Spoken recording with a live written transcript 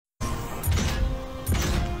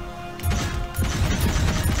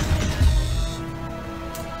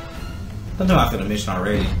I'm talking about for the mission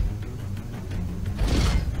already.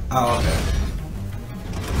 Oh, okay.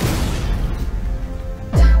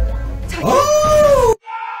 Oh!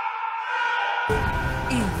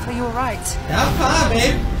 Eve, are you alright? Yeah, I'm fine,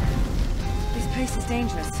 babe. This place is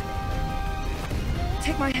dangerous.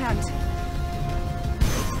 Take my hand.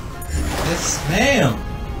 Yes, ma'am.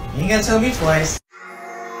 You ain't gotta tell me twice.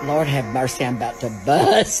 Lord have mercy, I'm about to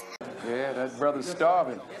bust. Yeah, that brother's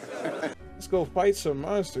starving. Let's go fight some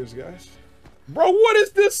monsters, guys. Bro, what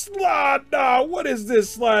is this slide now? What is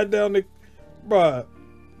this slide down the... Bruh.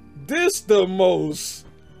 This the most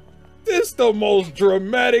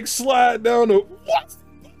dramatic slide down the... What?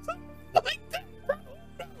 Like that,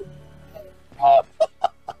 bro.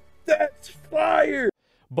 That's fire.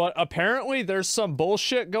 But apparently there's some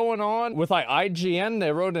bullshit going on with like IGN.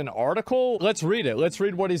 They wrote an article. Let's read it. Let's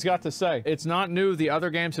read what he's got to say. It's not new. The other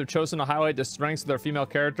games have chosen to highlight the strengths of their female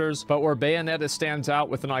characters, but where Bayonetta stands out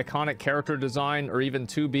with an iconic character design, or even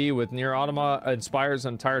 2B with Nier Automata inspires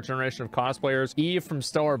an entire generation of cosplayers, Eve from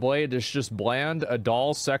Stellar Blade is just bland, a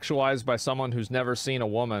doll sexualized by someone who's never seen a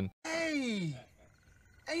woman. Hey,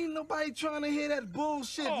 ain't nobody trying to hear that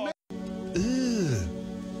bullshit, man.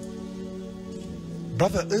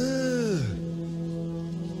 Brother,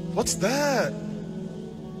 what's that?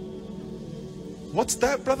 What's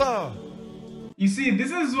that, brother? You see, this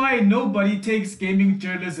is why nobody takes gaming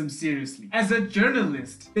journalism seriously. As a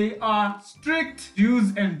journalist, they are strict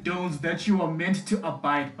do's and don'ts that you are meant to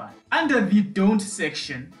abide by. Under the don't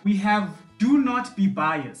section, we have do not be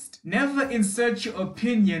biased. Never insert your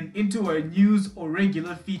opinion into a news or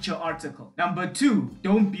regular feature article. Number 2,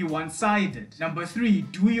 don't be one-sided. Number 3,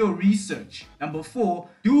 do your research. Number 4,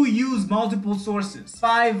 do use multiple sources.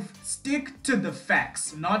 5, stick to the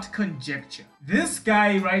facts, not conjecture. This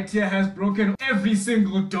guy right here has broken every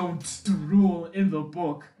single don't rule in the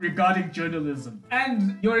book regarding journalism.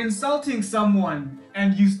 And you're insulting someone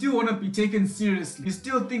and you still want to be taken seriously. You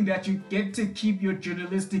still think that you get to keep your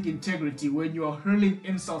journalistic integrity when you are hurling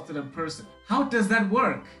insults at a person. How does that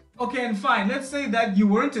work? Okay, and fine, let's say that you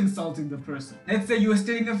weren't insulting the person. Let's say you were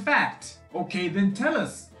stating a fact. Okay, then tell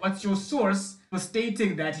us, what's your source for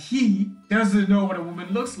stating that he doesn't know what a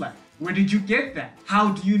woman looks like? Where did you get that?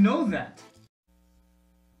 How do you know that?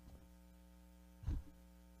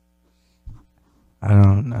 I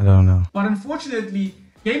don't know. But unfortunately,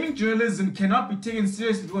 gaming journalism cannot be taken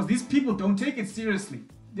seriously because these people don't take it seriously.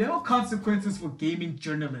 There are no consequences for gaming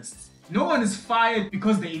journalists. No one is fired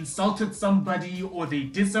because they insulted somebody or they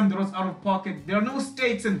did something that was out of pocket. There are no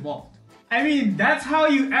stakes involved. I mean, that's how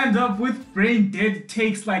you end up with brain dead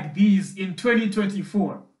takes like these in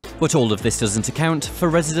 2024. But all of this doesn't account for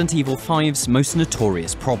Resident Evil 5's most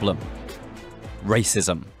notorious problem: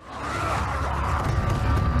 racism.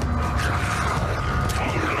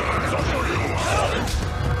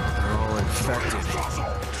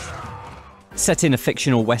 Set in a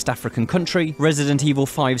fictional West African country, Resident Evil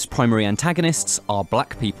 5's primary antagonists are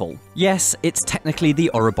black people. Yes, it's technically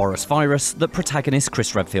the Ouroboros virus that protagonist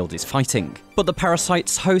Chris Redfield is fighting, but the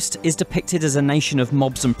parasite's host is depicted as a nation of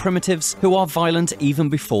mobs and primitives who are violent even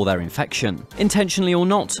before their infection. Intentionally or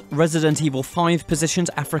not, Resident Evil 5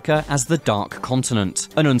 positions Africa as the Dark Continent,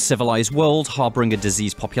 an uncivilized world harboring a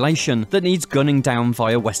diseased population that needs gunning down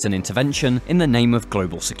via Western intervention in the name of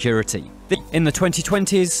global security. In the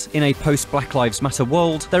 2020s, in a post-Black Lives Matter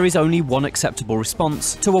world, there is only one acceptable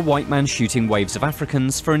response to a white man shooting waves of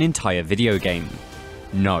Africans for an entire video game: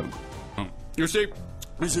 no. You see,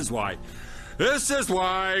 this is why. This is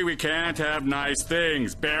why we can't have nice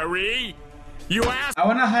things, Barry! You asked— I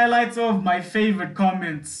want to highlight some of my favorite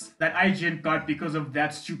comments that IGN got because of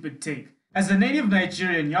that stupid take. As a native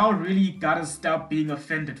Nigerian, y'all really gotta stop being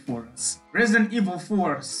offended for us. Resident Evil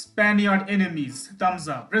 4, Spaniard enemies, thumbs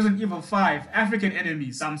up. Resident Evil 5, African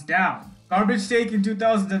enemies, thumbs down. Garbage take in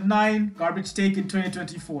 2009, garbage take in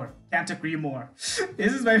 2024. Can't agree more.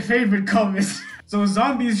 This is my favorite comment. So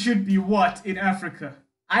zombies should be what in Africa?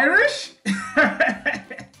 Irish?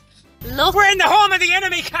 Look, we're in the home of the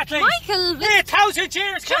enemy, Kathleen! Michael! Hey, 1,000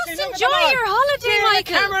 cheers, Kathleen! Just enjoy your holiday,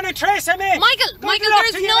 Michael! Cameron and Trace, I'm in! Michael,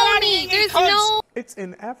 there's no me! There's no... It's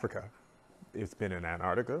in Africa. It's been in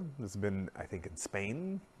Antarctica. It's been, I think, in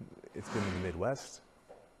Spain. It's been in the Midwest.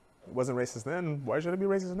 It wasn't racist then. Why should it be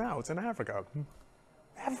racist now? It's in Africa.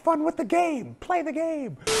 Have fun with the game. Play the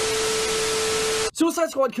game.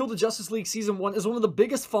 Suicide Squad Kill the Justice League Season 1 is one of the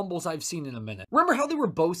biggest fumbles I've seen in a minute. Remember how they were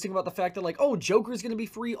boasting about the fact that, like, oh, Joker's gonna be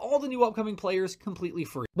free, all the new upcoming players completely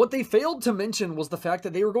free. What they failed to mention was the fact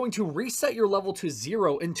that they were going to reset your level to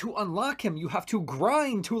 0, and to unlock him, you have to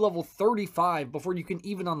grind to level 35 before you can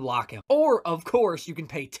even unlock him. Or, of course, you can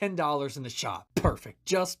pay $10 in the shop. Perfect.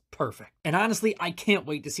 Just perfect. And honestly, I can't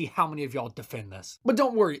wait to see how many of y'all defend this. But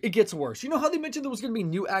don't worry, it gets worse. You know how they mentioned there was going to be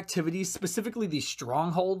new activities, specifically the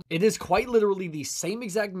Stronghold? It is quite literally the same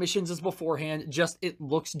exact missions as beforehand, just it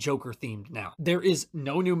looks Joker themed now. There is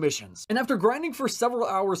no new missions. And after grinding for several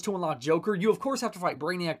hours to unlock Joker, you of course have to fight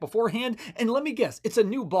Brainiac beforehand, and let me guess, it's a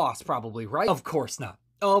new boss probably, right? Of course not.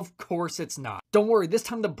 Of course it's not. Don't worry, this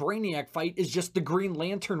time the Brainiac fight is just the Green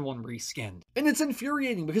Lantern one reskinned. And it's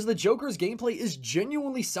infuriating because the Joker's gameplay is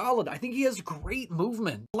genuinely solid. I think he has great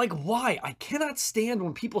movement. Like, why? I cannot stand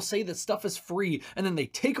when people say that stuff is free and then they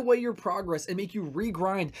take away your progress and make you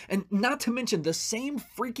regrind, and not to mention the same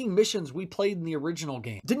freaking missions we played in the original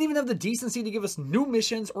game. Didn't even have the decency to give us new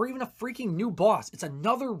missions or even a freaking new boss. It's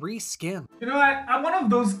another reskin. You know what? I'm one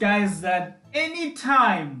of those guys that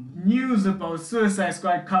anytime news about Suicide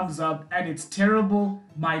Squad comes up and it's terrible,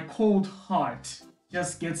 my cold heart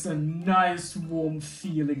just gets a nice warm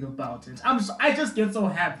feeling about it. I just get so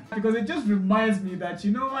happy because it just reminds me that,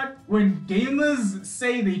 you know what, when gamers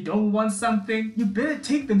say they don't want something, you better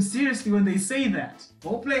take them seriously when they say that.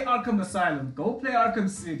 Go play Arkham Asylum, go play Arkham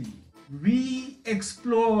City,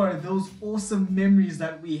 re-explore those awesome memories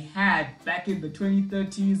that we had back in the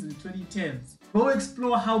 2013s and 2010s. Go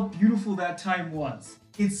explore how beautiful that time was.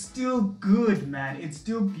 It's still good, man. It's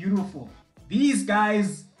still beautiful. These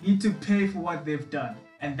guys need to pay for what they've done.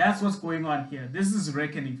 And that's what's going on here. This is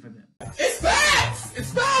reckoning for them. It's facts!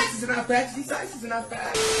 It's facts! It's not facts. These facts are not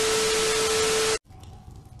facts.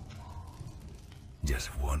 Just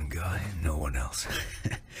one guy, no one else.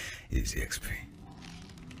 Easy XP.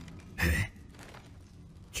 Hey?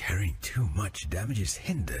 Carrying too much damage is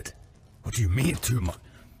hindered. What do you mean too much?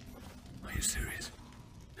 Are you serious?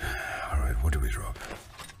 Alright, what do we drop?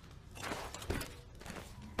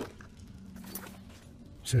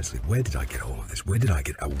 Seriously, where did I get all of this? Where did I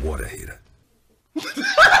get a water heater?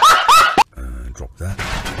 Drop that.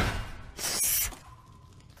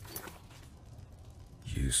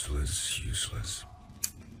 Useless, useless.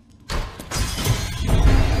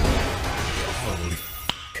 Holy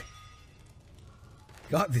f***.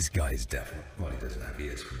 God, this guy is deaf. Well, he doesn't have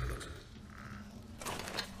ears from the looks of it.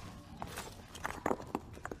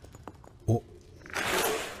 Oh.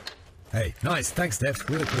 Hey, nice. Thanks, Steph.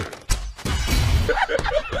 Really cool.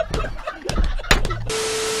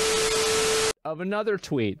 Of another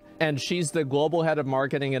tweet, and she's the global head of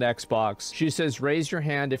marketing at Xbox. She says, raise your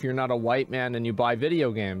hand if you're not a white man and you buy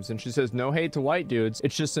video games. And she says, no hate to white dudes.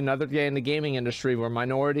 It's just another day in the gaming industry where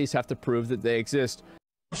minorities have to prove that they exist.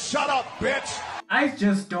 Shut up, bitch! I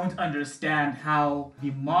just don't understand how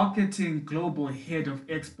the marketing global head of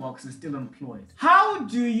Xbox is still employed. How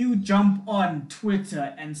do you jump on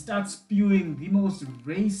Twitter and start spewing the most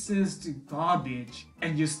racist garbage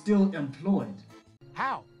and you're still employed?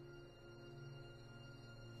 How?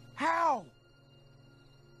 How?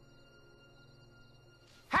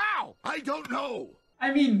 How? I don't know.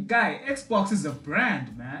 I mean, guy, Xbox is a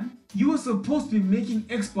brand, man. You were supposed to be making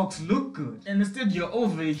Xbox look good, and instead you're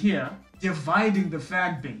over here dividing the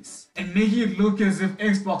fan base and making it look as if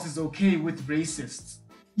Xbox is okay with racists.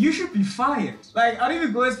 You should be fired. Like, I don't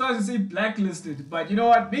even go as far as to say blacklisted, but you know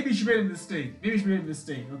what? Maybe she made a mistake. Maybe she made a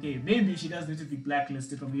mistake. Okay, maybe she does need to be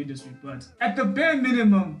blacklisted from the industry, but at the bare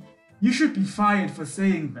minimum, you should be fired for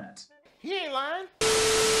saying that. He ain't lying.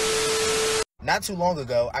 Not too long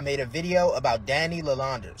ago, I made a video about Danny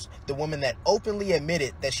Lalanders, the woman that openly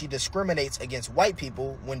admitted that she discriminates against white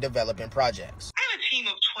people when developing projects. I have a team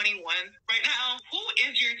of 21 right now. Who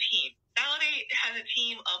is your team? Validate has a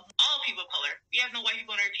team of all people of color. We have no white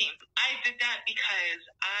people on our team. I did that because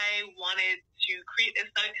I wanted to create a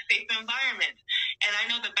safe environment. And I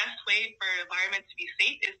know the best way for an environment to be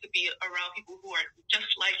safe is to be around people who are just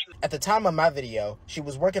like me. At the time of my video, she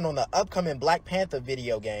was working on the upcoming Black Panther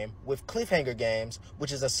video game with Cliffhanger Games,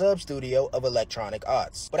 which is a sub-studio of Electronic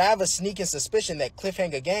Arts. But I have a sneaking suspicion that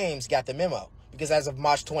Cliffhanger Games got the memo, because as of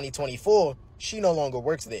March 2024, she no longer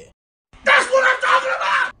works there. That's what I'm talking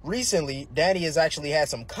about! Recently, Danny has actually had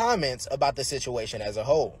some comments about the situation as a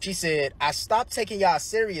whole. She said, I stopped taking y'all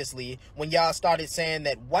seriously when y'all started saying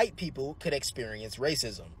that white people could experience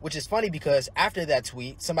racism. Which is funny because after that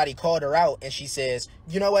tweet, somebody called her out and she says,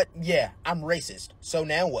 you know what? Yeah, I'm racist. So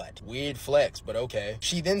now what? Weird flex, but okay.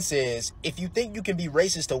 She then says, if you think you can be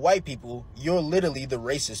racist to white people, you're literally the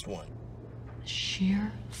racist one.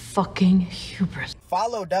 Sheer fucking hubris.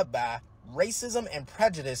 Followed up by, racism and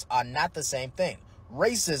prejudice are not the same thing.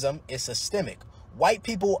 Racism is systemic. White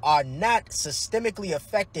people are not systemically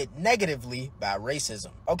affected negatively by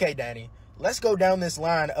racism. Okay, Danny, let's go down this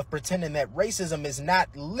line of pretending that racism is not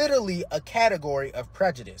literally a category of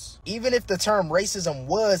prejudice. Even if the term racism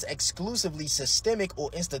was exclusively systemic or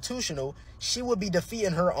institutional, she would be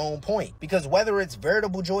defeating her own point. Because whether it's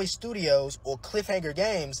Veritable Joy Studios or Cliffhanger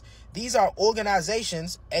Games, these are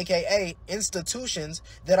organizations, aka institutions,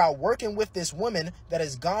 that are working with this woman that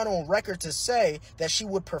has gone on record to say that she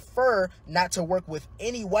would prefer not to work with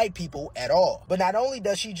any white people at all. But not only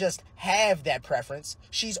does she just have that preference,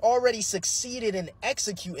 she's already succeeded in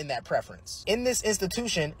executing that preference. In this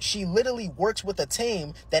institution, she literally works with a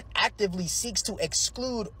team that actively seeks to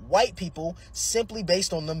exclude white people simply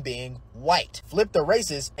based on them being white. Flip the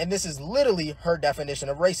races, and this is literally her definition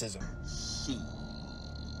of racism.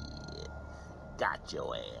 Got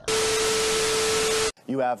your ass.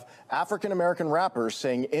 You have African-American rappers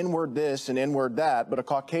saying N-word this and N-word that, but a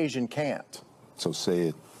Caucasian can't. So say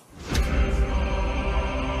it.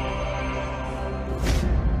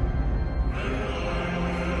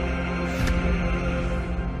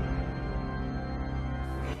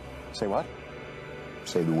 Say what?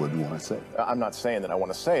 Say the word you want to say. I'm not saying that I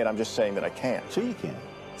want to say it. I'm just saying that I can't. Sure you can.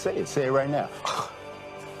 Say it. Say it right now.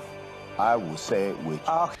 I will say it with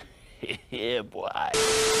you. Yeah, boy.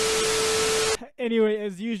 Anyway,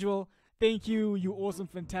 as usual, thank you, you awesome,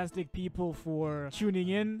 fantastic people, for tuning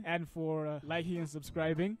in and for liking and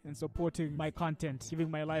subscribing and supporting my content, giving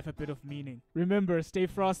my life a bit of meaning. Remember, stay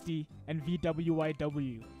frosty and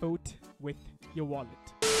VWIW. Vote with your wallet.